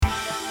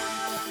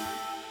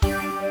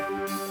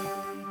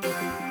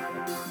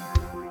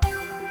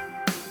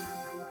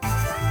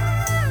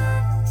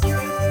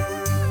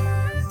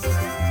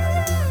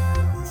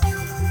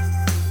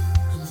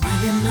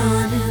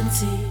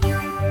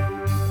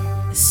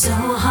so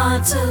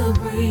hard to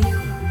breathe,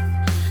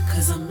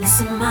 'cause I'm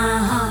missing my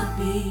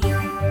heartbeat.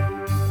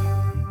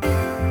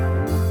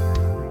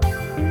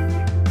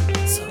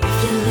 So if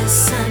you're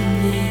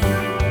listening,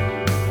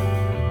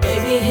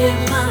 baby, hear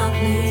my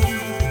plea.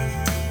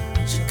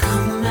 Won't you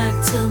come back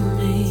to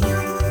me,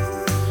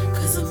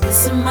 'cause I'm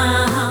missing my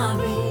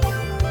heartbeat.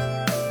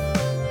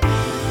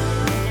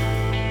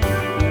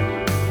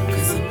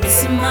 'Cause I'm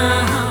missing my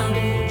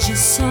heartbeat.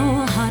 Just so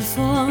hard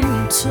for me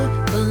to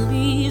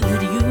believe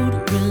that you'd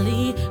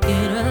really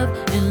get up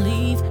and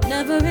leave.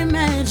 Never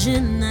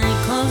imagined I'd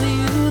cause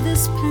you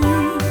this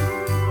pain.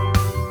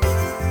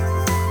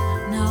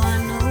 Now I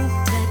know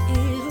that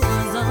it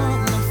was all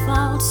my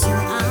fault, so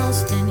I'll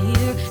stand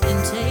here and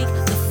take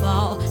the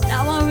fall.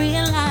 Now I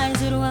realize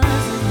it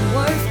wasn't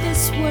worth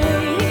this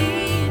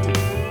wait,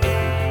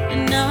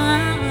 and now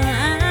I'm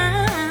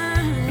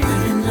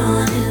running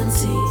on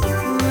empty,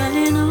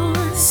 running on.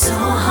 So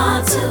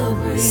hard to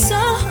breathe,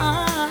 so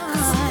hard,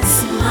 'cause I'm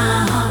missing my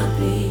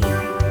heartbeat.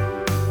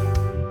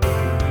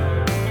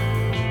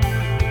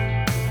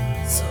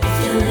 So if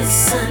you're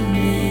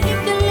listening,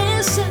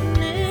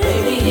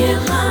 baby, hear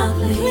my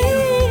plea.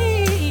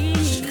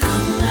 Please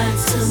come back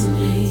to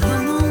me,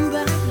 come on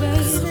back, baby.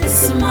 'Cause I'm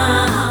missing my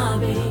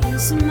heartbeat,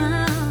 missing my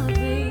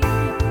heartbeat.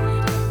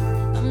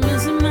 I'm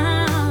missing my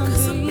heartbeat,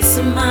 'cause I'm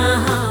missing my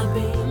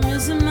heartbeat, I'm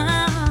missing my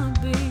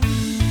heartbeat.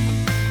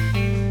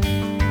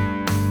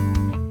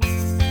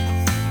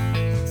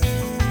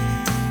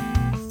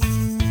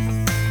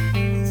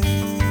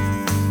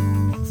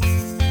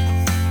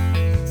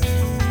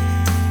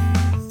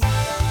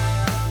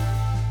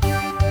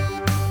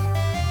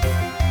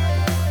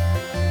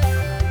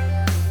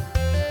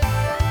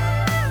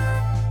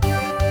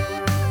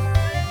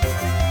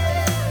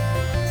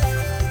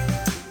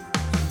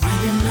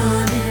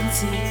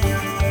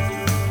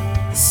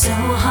 It's so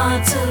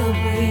hard to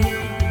breathe,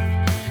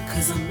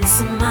 'cause I'm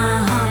missing my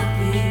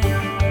heartbeat.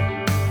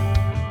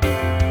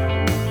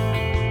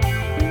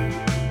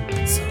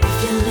 So if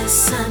you're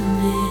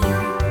listening,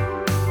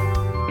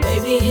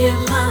 baby, hear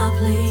my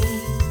plea.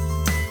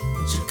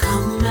 Won't you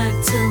come back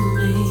to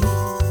me,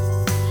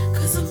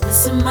 'cause I'm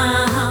missing my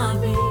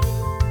heartbeat.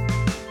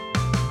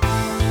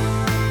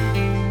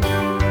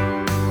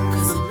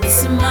 'Cause I'm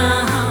missing my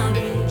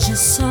heartbeat.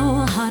 Just so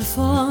hard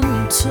for me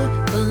to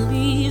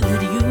believe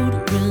that you'd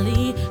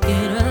really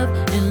get up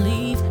and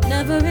leave.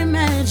 Never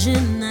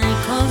imagined I'd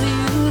cause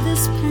you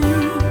this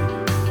pain.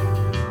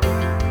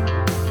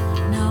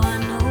 Now I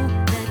know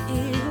that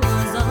it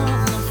was all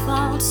my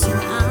fault, so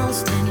I'll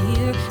stand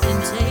here and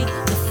take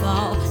the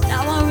fall.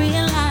 Now I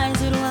realize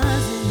it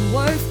wasn't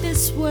worth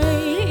this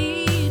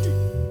wait,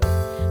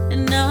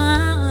 and now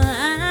I'm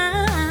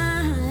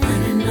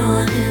running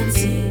on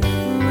empty,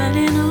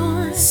 running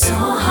on. So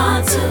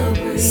hard to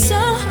breathe,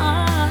 so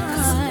hard,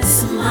 'cause I'm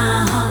missing my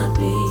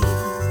heartbeat.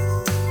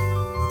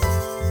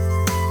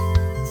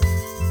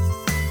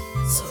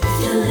 So if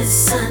you're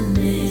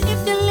listening,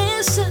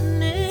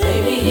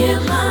 baby, hear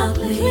my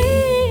plea.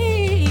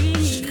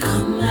 Please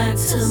come back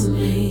to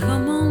me,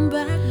 come on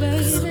back, baby.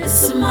 'Cause I'm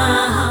missing my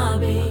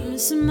heartbeat, I'm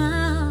missing my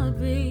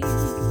heartbeat.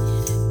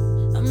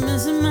 I'm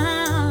missing my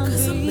heartbeat,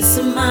 'cause I'm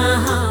missing my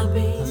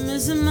heartbeat, I'm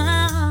missing my